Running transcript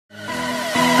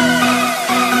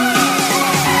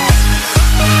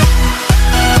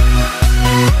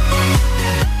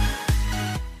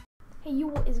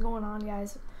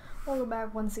guys? Welcome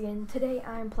back once again. Today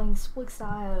I am playing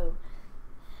Splix.io.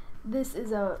 This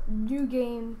is a new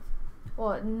game,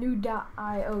 well, a new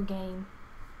 .io game,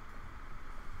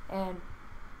 and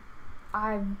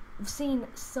I've seen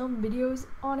some videos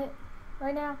on it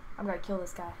right now. I'm gonna kill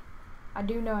this guy. I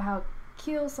do know how to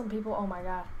kill some people. Oh my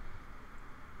god.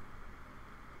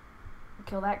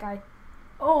 Kill that guy.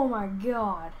 Oh my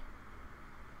god.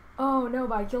 Oh no,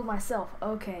 but I killed myself.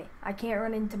 Okay, I can't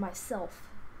run into myself.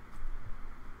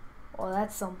 Well,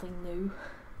 that's something new.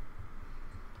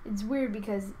 It's weird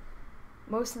because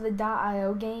most of the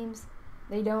 .io games,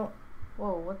 they don't,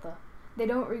 they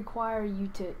don't require you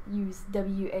to use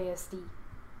WASD,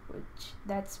 which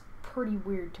that's pretty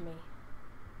weird to me.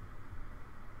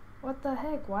 What the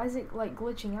heck? Why is it like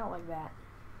glitching out like that?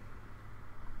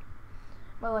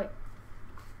 But like,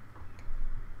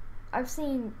 I've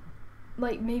seen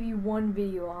like maybe one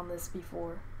video on this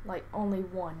before, like only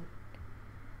one.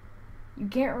 You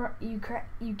can't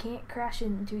crash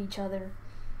into each other,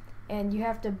 and you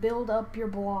have to build up your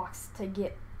blocks to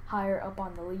get higher up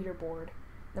on the leaderboard.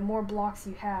 The more blocks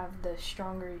you have, the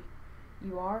stronger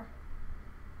you are.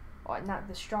 Well, not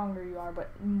the stronger you are,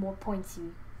 but more points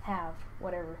you have,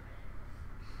 whatever.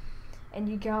 And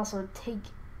you can also take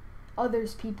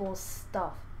others people's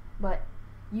stuff, but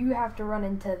you have to run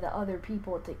into the other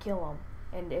people to kill them.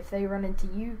 And if they run into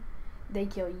you, they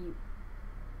kill you.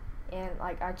 And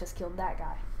like, I just killed that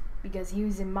guy because he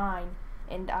was in mine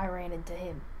and I ran into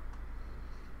him.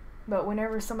 But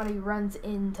whenever somebody runs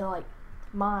into like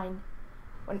mine,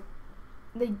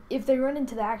 if they run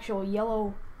into the actual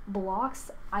yellow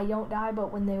blocks, I don't die.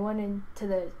 But when they run into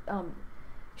the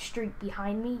street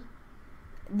behind me,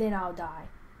 then I'll die.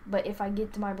 But if I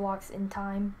get to my blocks in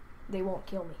time, they won't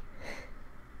kill me.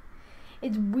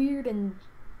 It's weird, and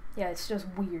yeah, it's just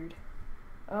weird.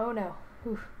 Oh no.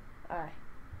 Whew. Alright.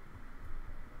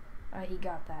 He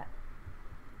got that.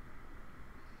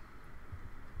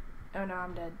 Oh no,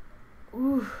 I'm dead.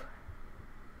 Ooh.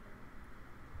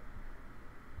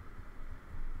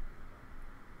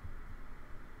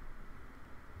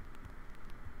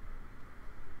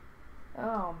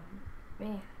 Oh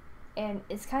man. And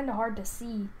it's kind of hard to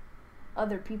see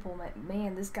other people.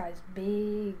 Man, this guy's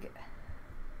big.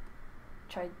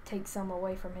 Try to take some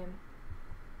away from him.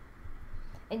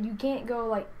 And you can't go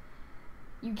like,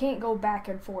 you can't go back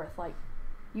and forth. Like,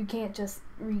 you can't just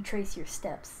retrace your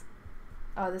steps.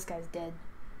 Oh, this guy's dead.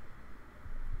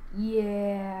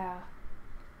 Yeah.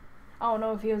 I don't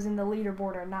know if he was in the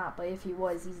leaderboard or not, but if he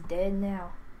was, he's dead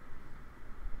now.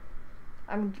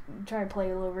 I'm trying to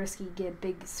play a little risky, get a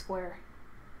big square.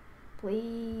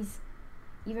 Please.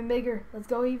 Even bigger. Let's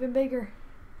go even bigger.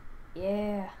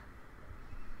 Yeah.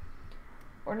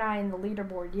 We're not in the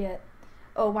leaderboard yet.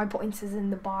 Oh, my points is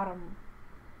in the bottom.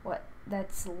 What?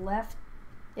 That's left?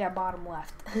 Yeah, bottom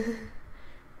left.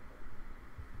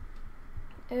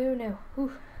 Oh no.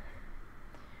 Whew.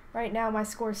 Right now my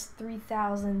score's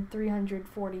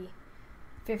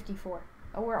 3,354.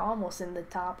 Oh, we're almost in the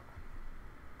top.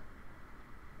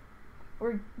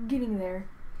 We're getting there.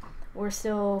 We're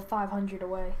still 500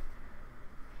 away.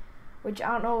 Which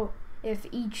I don't know if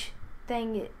each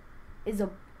thing is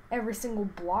every single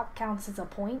block counts as a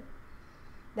point.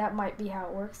 That might be how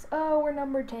it works. Oh, we're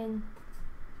number 10.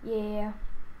 Yeah.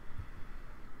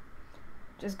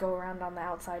 Just go around on the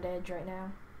outside edge right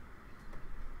now.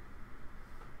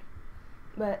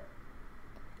 But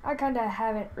I kind of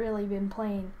haven't really been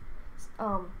playing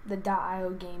the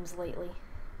 .io games lately.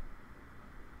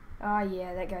 Oh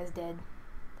yeah, that guy's dead.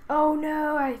 Oh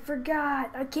no, I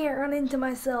forgot. I can't run into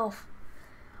myself.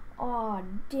 Aw,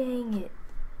 dang it.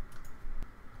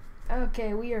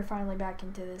 Okay, we are finally back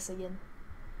into this again.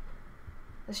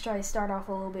 Let's try to start off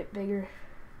a little bit bigger.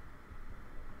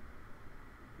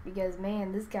 Because,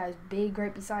 man, this guy's big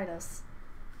right beside us.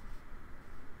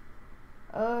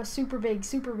 Super big,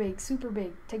 super big, super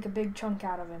big. Take a big chunk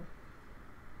out of him.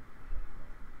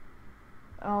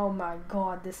 Oh my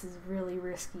god, this is really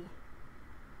risky.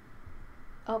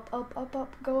 Up, up, up,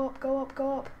 up. Go up, go up,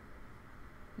 go up.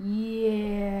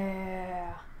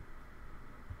 Yeah.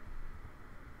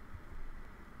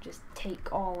 Just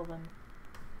take all of them.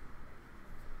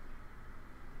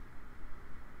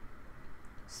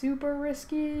 Super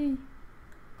risky.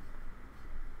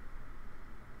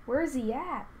 Where is he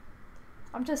at?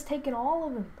 I'm just taking all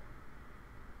of them.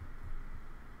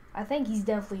 I think he's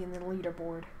definitely in the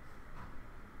leaderboard.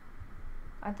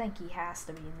 I think he has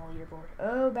to be in the leaderboard.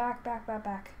 Oh, back, back, back,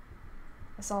 back.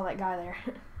 I saw that guy there.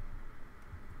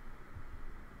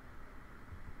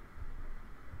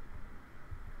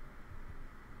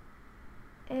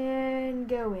 And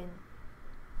go in.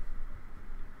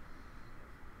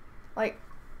 Like,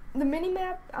 The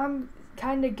minimap, I'm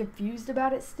kind of confused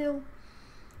about it still.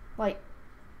 Like,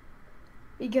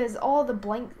 because all the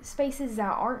blank spaces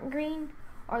that aren't green,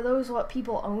 are those what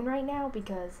people own right now?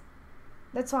 Because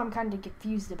that's what I'm kind of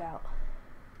confused about.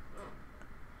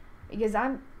 Because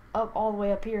I'm up all the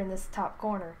way up here in this top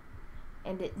corner,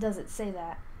 and it doesn't say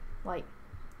that. Like,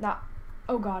 not,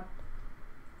 oh god.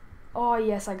 Oh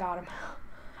yes, I got him.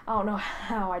 I don't know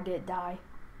how I did die.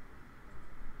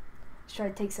 Let's try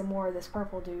to take some more of this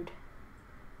purple dude.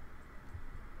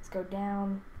 Let's go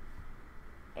down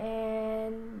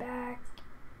and back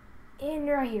in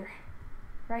right here.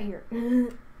 Right here.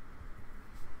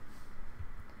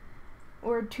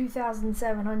 We're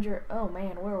 2,700. Oh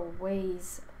man, we're a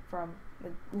ways from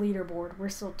the leaderboard. We're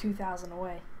still 2,000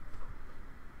 away.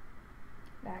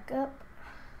 Back up.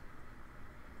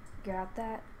 Got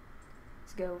that.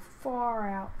 Let's go far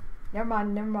out. Never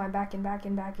mind. Back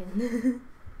in.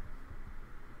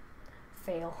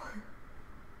 Fail.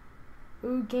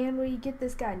 Ooh, can we get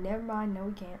this guy? Never mind. No,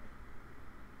 we can't.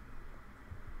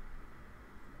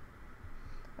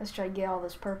 Let's try to get all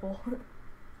this purple.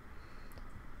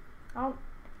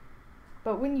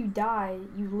 But when you die,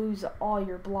 you lose all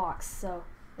your blocks, so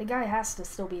the guy has to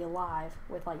still be alive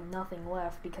with like nothing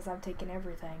left because I've taken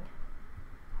everything.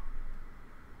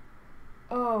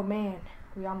 Oh man,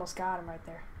 we almost got him right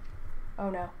there. Oh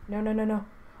no. No.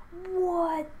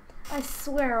 What? I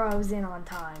swear I was in on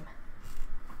time.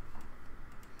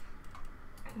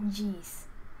 Jeez.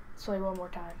 Let's play one more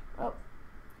time. Oh,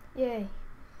 yay.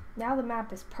 Now the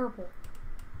map is purple.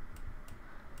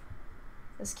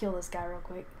 Let's kill this guy real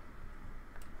quick.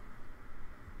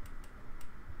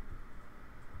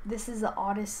 This is the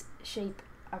oddest shape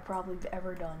I've probably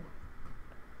ever done.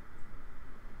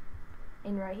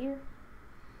 And right here,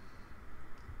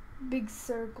 big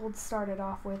circle started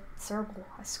off with circle,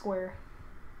 a square.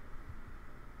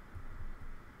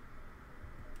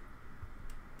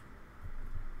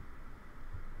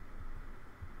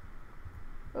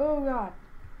 Oh god,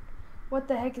 what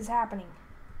the heck is happening?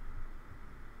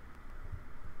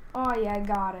 Oh yeah, I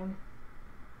got him.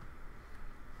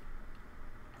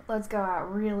 Let's go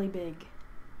out really big.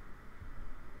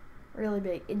 Really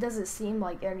big. It doesn't seem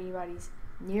like anybody's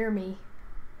near me.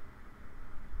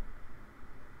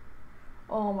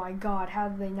 Oh my god, how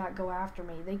did they not go after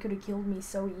me? They could have killed me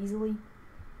so easily.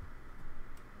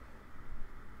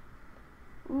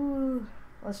 Ooh,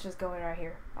 let's just go in right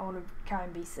here. I want to kind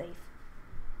of be safe.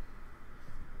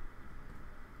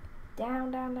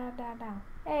 Down.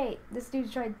 Hey, this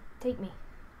dude's trying to take me.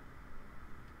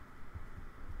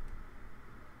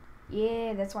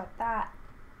 Yeah, that's what I thought.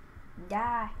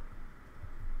 Die.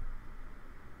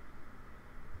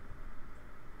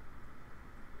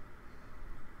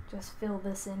 Just fill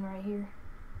this in right here.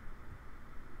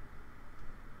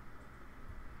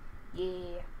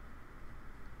 Yeah.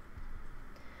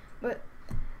 But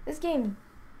this game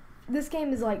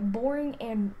is like boring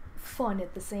and fun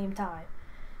at the same time.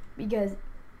 Because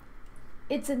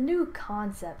it's a new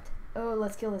concept. Oh,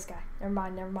 let's kill this guy. Never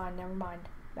mind.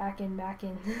 Back in.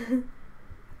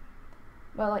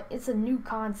 But like, it's a new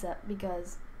concept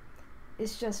because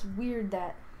it's just weird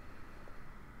that,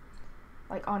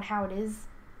 like, on how it is.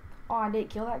 Oh, I didn't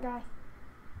kill that guy.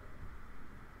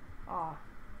 Aw.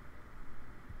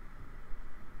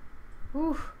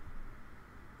 Oof.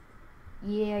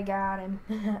 Yeah, I got him.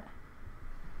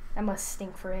 That must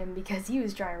stink for him because he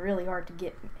was trying really hard to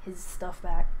get his stuff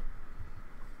back.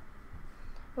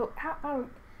 Well, how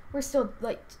we're still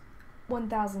like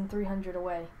 1,300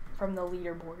 away from the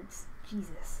leaderboards.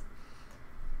 Jesus.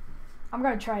 I'm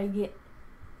gonna try to get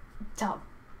top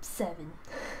 7.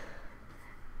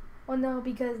 Well, no,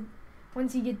 because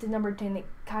once you get to number 10, it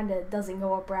kind of doesn't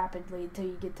go up rapidly until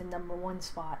you get to number 1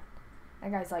 spot.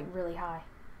 That guy's like really high.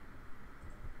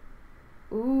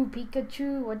 Ooh,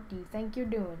 Pikachu, what do you think you're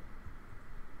doing?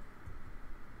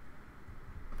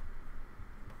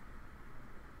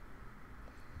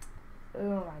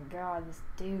 Oh my god, this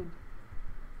dude.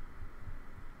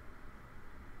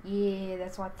 Yeah,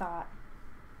 that's what I thought.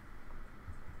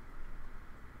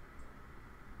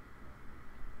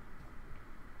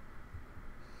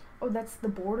 Oh, that's the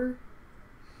border?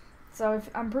 So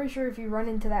I'm pretty sure if you run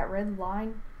into that red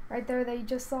line right there that you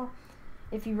just saw,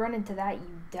 if you run into that,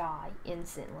 you die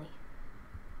instantly.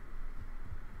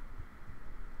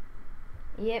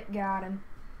 Yep, got him.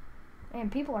 Man,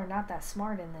 people are not that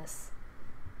smart in this.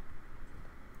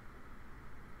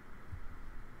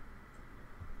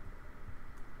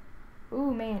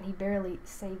 Ooh, man, he barely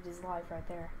saved his life right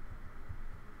there.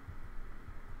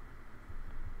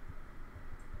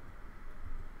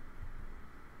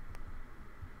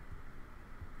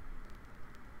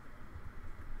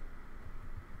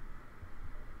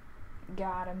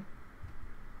 got him.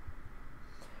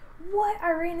 What?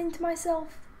 I ran into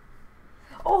myself?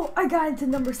 Oh, I got into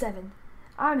number 7.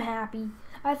 I'm happy.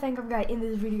 I think I'm going to end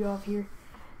this video off here.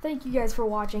 Thank you guys for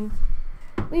watching.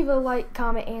 Leave a like,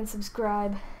 comment, and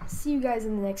subscribe. See you guys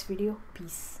in the next video.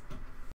 Peace.